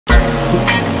How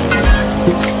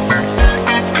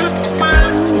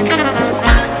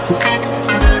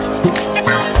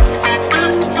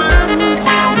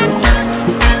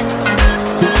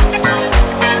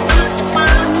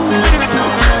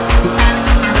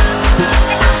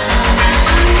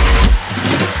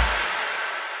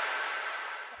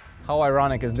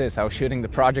ironic is this? I was shooting the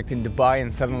project in Dubai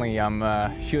and suddenly I'm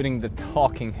shooting the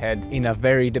talking head in a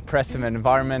very depressive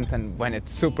environment and when it's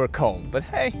super cold. But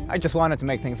hey, I just wanted to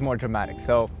make things more dramatic,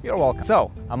 so you're welcome.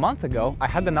 So, a month ago, I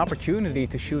had an opportunity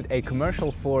to shoot a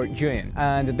commercial for ZHIYUN,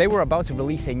 and they were about to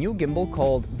release a new gimbal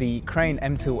called the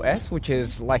Crane-M2, which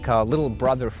is like a little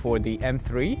brother for the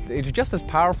M3. It's just as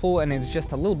powerful and it's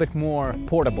just a little bit more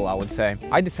portable, I would say.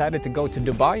 I decided to go to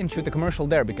Dubai and shoot the commercial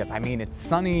there because, I mean, it's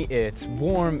sunny, it's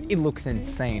warm, it looks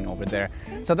insane over there.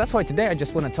 So that's why today I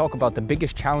just want to talk about the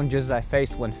biggest challenges I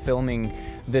faced when filming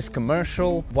this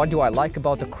commercial. What do I like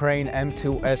about the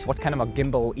Crane-M2? What kind of a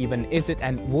gimbal even is it,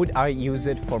 and would I use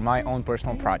it for my own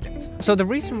personal projects? So the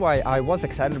reason why I was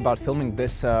excited about filming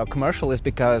this commercial is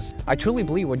because I truly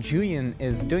believe what ZHIYUN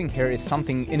is doing here is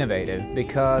something innovative,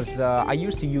 because I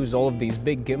used to use all of these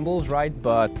big gimbals, right?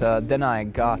 But then I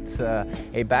got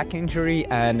a back injury,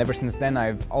 and ever since then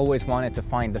I've always wanted to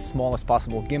find the smallest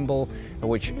possible gimbal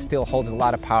which still holds a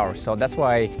lot of power. So that's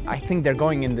why I think they're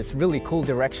going in this really cool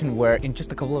direction where in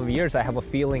just a couple of years I have a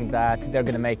feeling that they're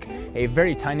gonna make a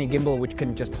very tiny gimbal which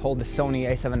can just hold the Sony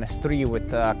a7S III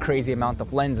with a crazy amount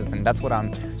of lenses, and that's what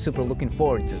I'm super looking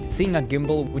forward to. Seeing a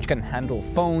gimbal which can handle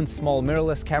phones, small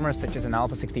mirrorless cameras such as an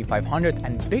Alpha 6500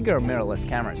 and bigger mirrorless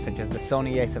cameras such as the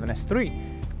Sony a7S III.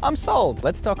 I'm sold!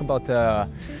 Let's talk about the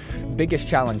biggest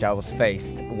challenge I was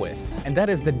faced with, and that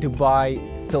is the Dubai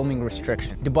filming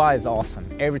restriction. Dubai is awesome.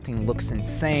 Everything looks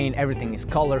insane, everything is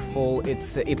colorful,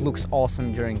 it looks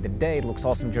awesome during the day, it looks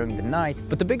awesome during the night.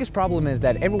 But the biggest problem is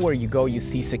that everywhere you go, you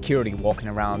see security walking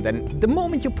around, and the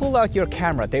moment you pull out your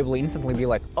camera, they will instantly be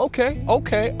like, okay,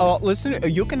 listen,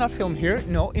 you cannot film here.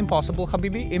 No, impossible,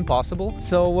 Habibi, impossible.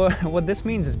 So what this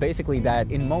means is basically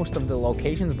that in most of the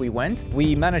locations we went,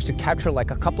 we managed to capture like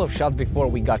a couple of shots before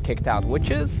we got kicked out, which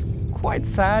is quite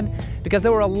sad because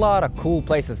there were a lot of cool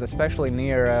places, especially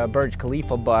near Burj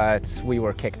Khalifa, but we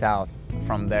were kicked out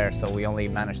from there, so we only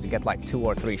managed to get like 2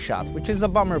 or 3 shots, which is a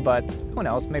bummer, but who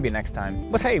knows, maybe next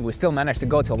time. But hey, we still managed to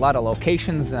go to a lot of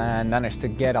locations and managed to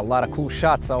get a lot of cool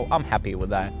shots, so I'm happy with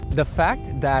that. The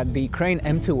fact that the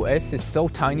Crane-M2 is so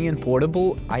tiny and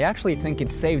portable, I actually think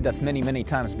it saved us many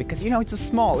times because, you know, it's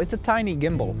a tiny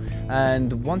gimbal,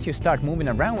 and once you start moving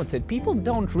around with it, people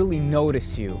don't really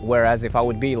notice you. Whereas if I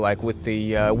would be like with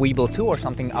the Weebill 2 or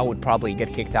something, I would probably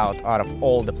get kicked out of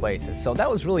all the places. So that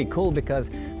was really cool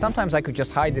because sometimes I could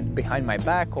just hide it behind my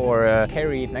back or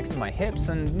carry it next to my hips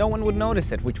and no one would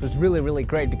notice it, which was really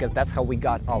great because that's how we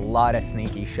got a lot of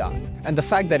sneaky shots. And the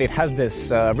fact that it has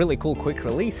this really cool quick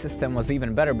release system was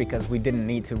even better because we didn't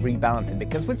need to rebalance it,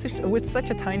 because with such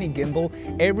a tiny gimbal,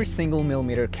 every single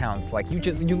millimeter counts. Like you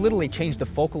literally change the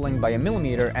focal length by a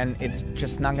millimeter and it's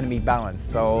just not going to be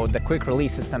balanced. So the quick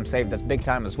release system saved us big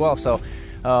time as well. So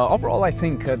overall, I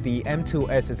think the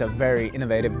M2 is a very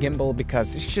innovative gimbal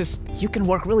because it's just, you can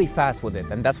work really fast with it,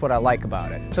 and that's what I like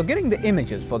about it. So getting the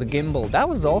images for the gimbal, that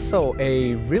was also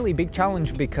a really big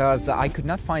challenge because I could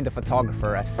not find a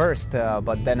photographer at first,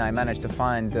 but then I managed to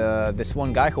find this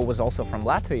one guy who was also from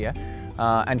Latvia.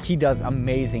 And he does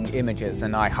amazing images,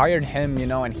 and I hired him, you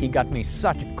know, and he got me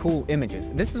such cool images.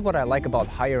 This is what I like about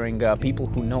hiring people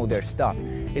who know their stuff,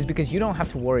 is because you don't have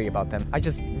to worry about them. I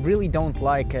just really don't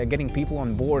like getting people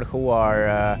on board who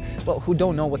are, who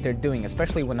don't know what they're doing,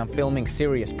 especially when I'm filming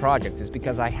serious projects, is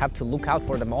because I have to look out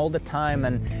for them all the time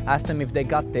and ask them if they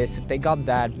got this, if they got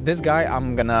that. This guy,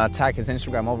 I'm gonna tag his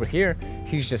Instagram over here,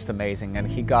 he's just amazing, and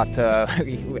he got,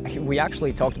 we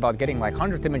actually talked about getting like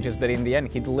 100 images, but in the end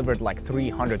he delivered like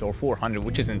 300 or 400,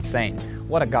 which is insane.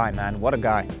 What a guy, man, what a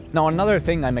guy. Now, another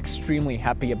thing I'm extremely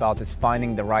happy about is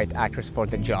finding the right actress for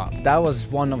the job. That was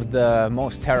one of the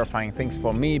most terrifying things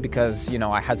for me because, you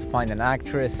know, I had to find an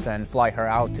actress and fly her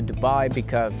out to Dubai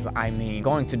because, I mean,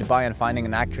 going to Dubai and finding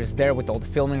an actress there with all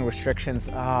the filming restrictions,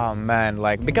 oh man,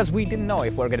 like, because we didn't know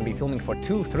if we're gonna be filming for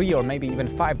 2, 3, or maybe even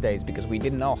 5 days because we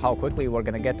didn't know how quickly we're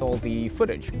gonna get all the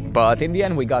footage. But in the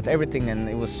end, we got everything, and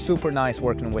it was super nice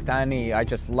working with Annie. I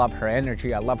just love her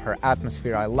energy, I love her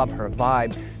atmosphere, I love her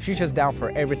vibe. She's just down for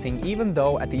everything, even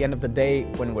though at the end of the day,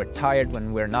 when we're tired,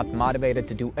 when we're not motivated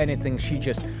to do anything, she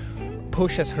just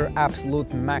pushes her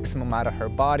absolute maximum out of her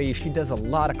body. She does a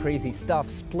lot of crazy stuff,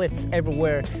 splits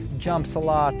everywhere, jumps a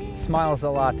lot, smiles a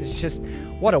lot. It's just,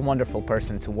 what a wonderful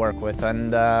person to work with,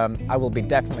 and I will be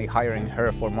definitely hiring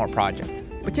her for more projects.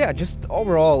 But yeah, just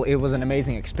overall, it was an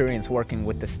amazing experience working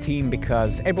with this team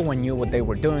because everyone knew what they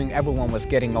were doing, everyone was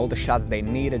getting all the shots they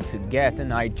needed to get,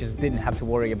 and I just didn't have to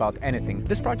worry about anything.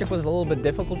 This project was a little bit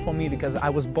difficult for me because I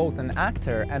was both an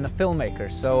actor and a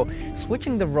filmmaker, so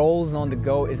switching the roles on the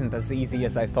go isn't as easy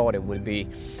as I thought it would be.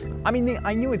 I mean,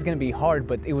 I knew it's gonna be hard,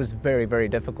 but it was very, very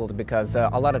difficult because a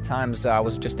lot of times I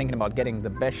was just thinking about getting the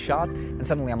best shot, and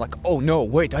suddenly I'm like, oh no,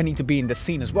 wait, I need to be in the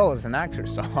scene as well as an actor,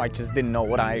 so I just didn't know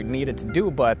what I needed to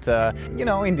do, but you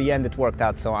know, in the end it worked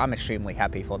out, so I'm extremely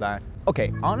happy for that.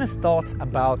 Okay, honest thoughts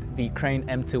about the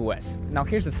Crane-M2S. Now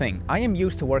here's the thing, I am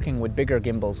used to working with bigger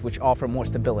gimbals which offer more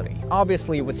stability.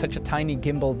 Obviously with such a tiny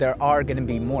gimbal there are going to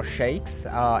be more shakes,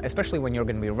 especially when you're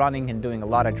going to be running and doing a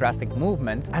lot of drastic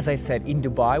movement. As I said, in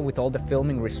Dubai with all the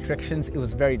filming restrictions it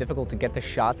was very difficult to get the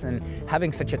shots, and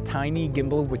having such a tiny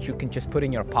gimbal which you can just put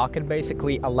in your pocket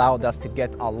basically allowed us to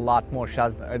get a lot more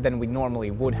shots than we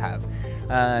normally would have.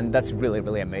 And that's really,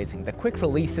 really amazing. The quick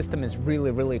release system is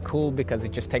really, really cool because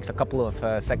it just takes a couple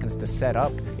of seconds to set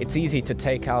up. It's easy to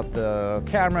take out the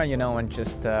camera, you know, and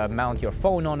just mount your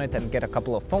phone on it and get a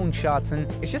couple of phone shots,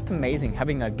 and it's just amazing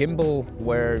having a gimbal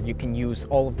where you can use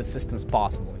all of the systems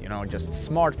possible, you know, just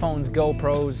smartphones,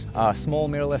 GoPros, small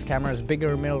mirrorless cameras,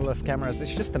 bigger mirrorless cameras.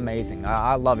 It's just amazing.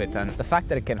 I love it, and the fact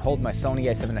that it can hold my Sony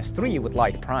a7S III with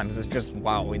light primes is just,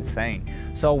 wow, insane.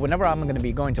 So whenever I'm going to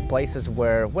be going to places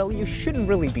where, well, you shouldn't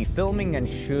really be filming and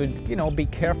should, you know, be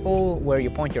careful where you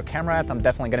point your camera at, I'm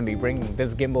definitely going to be bringing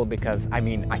this gimbal because, I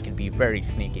mean, I can be very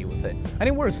sneaky with it. And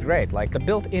it works great. Like the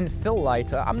built-in fill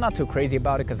light, I'm not too crazy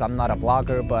about it because I'm not a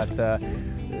vlogger, but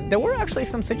there were actually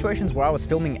some situations where I was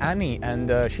filming Annie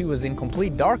and she was in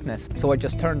complete darkness, so I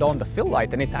just turned on the fill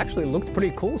light and it actually looked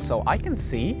pretty cool. So I can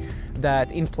see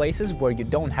that in places where you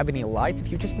don't have any lights,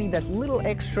 if you just need that little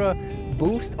extra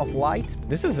boost of light,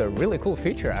 this is a really cool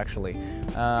feature actually.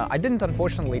 I didn't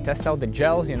unfortunately test out the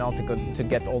gels, you know, to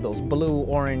get all those blue,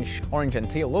 orange and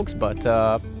teal looks, but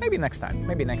maybe next time,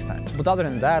 But other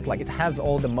than that, like, it has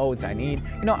all the modes I need.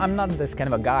 You know, I'm not this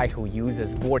kind of a guy who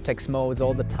uses vortex modes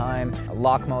all the time,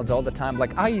 lock modes all the time.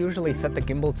 Like, I usually set the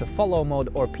gimbal to follow mode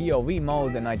or POV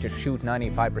mode, and I just shoot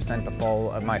 95% of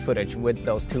all of my footage with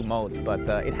those two modes, but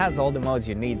it has all the modes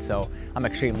you need, so I'm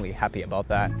extremely happy about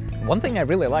that. One thing I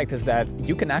really liked is that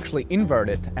you can actually invert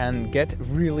it and get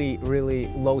really, really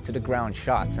low to the ground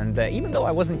shots, and even though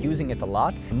I wasn't using it a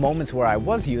lot, moments where I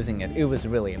was using it, it was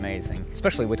really amazing,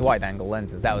 especially with wide angle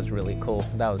lenses. That was really cool.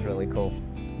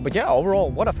 But yeah,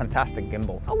 overall, what a fantastic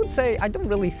gimbal. I would say I don't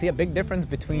really see a big difference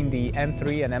between the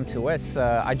M3 and M2S.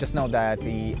 I just know that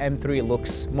the M3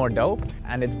 looks more dope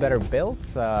and it's better built.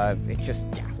 It just,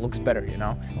 yeah, looks better, you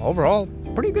know. Overall,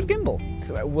 pretty good gimbal.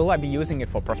 Will I be using it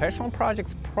for professional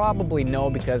projects? Probably no,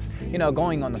 because, you know,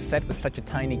 going on a set with such a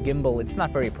tiny gimbal, it's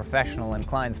not very professional and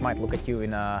clients might look at you in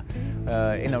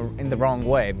the wrong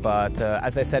way. But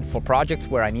as I said, for projects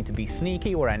where I need to be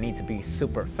sneaky, where I need to be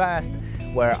super fast,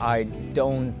 where I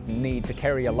don't need to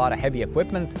carry a lot of heavy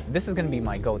equipment, this is going to be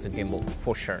my go-to gimbal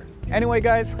for sure. Anyway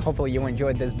guys, hopefully you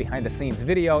enjoyed this behind the scenes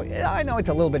video. I know it's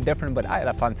a little bit different, but I had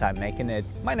a fun time making it.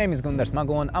 My name is Gundars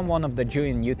Magone, I'm one of the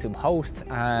ZHIYUN YouTube hosts,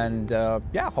 and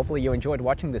yeah, hopefully you enjoyed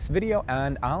watching this video,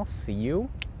 and I'll see you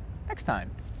next time.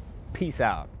 Peace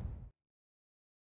out.